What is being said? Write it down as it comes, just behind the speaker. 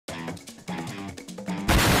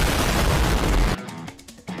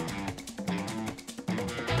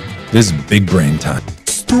This is big brain time.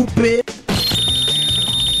 Stupid.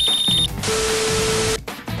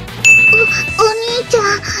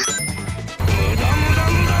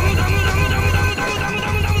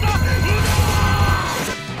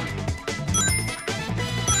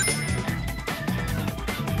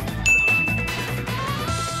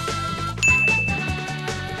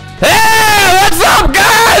 Hey, what's up,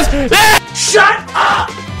 guys? Yeah. Shut up!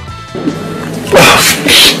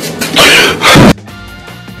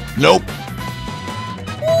 Nope.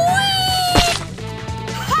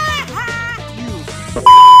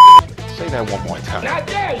 Say that one more time. I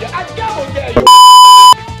dare you! I double dare you!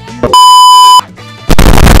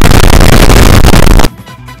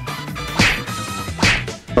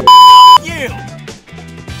 You!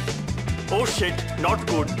 Oh shit, not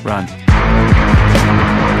good. Run.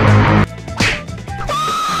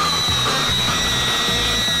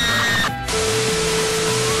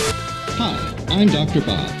 Hi, I'm Dr.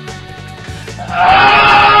 Bob.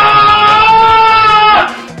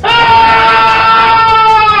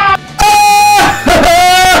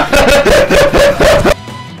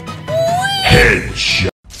 Headshot.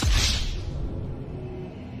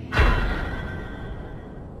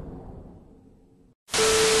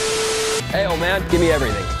 Hey, old man, give me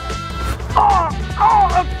everything.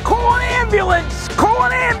 Call an ambulance! Call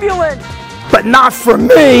an ambulance! But not for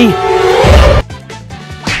me!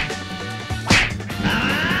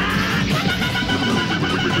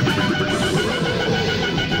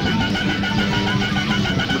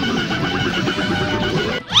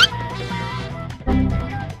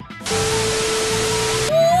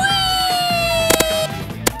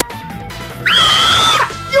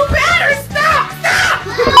 You better stop! Stop!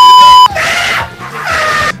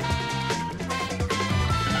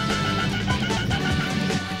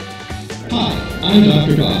 Hi, I'm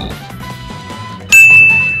Dr. Bob.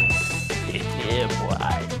 Yeah, boy.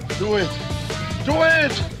 Do it. Do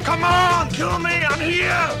it. Come on, kill me, I'm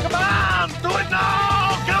here! Come on, do it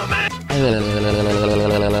now! Kill me!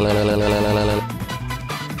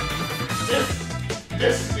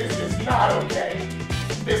 This is not okay.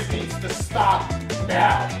 This needs to stop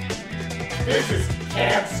now. This is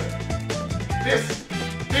cancer.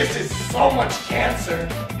 This is so much cancer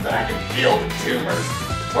that I can feel the tumors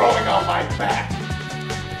growing on my back.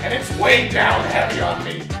 And it's weighing down heavy on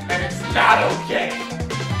me, and it's not okay.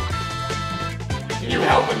 Can you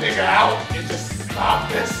help a nigga out and just stop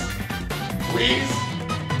this? Please?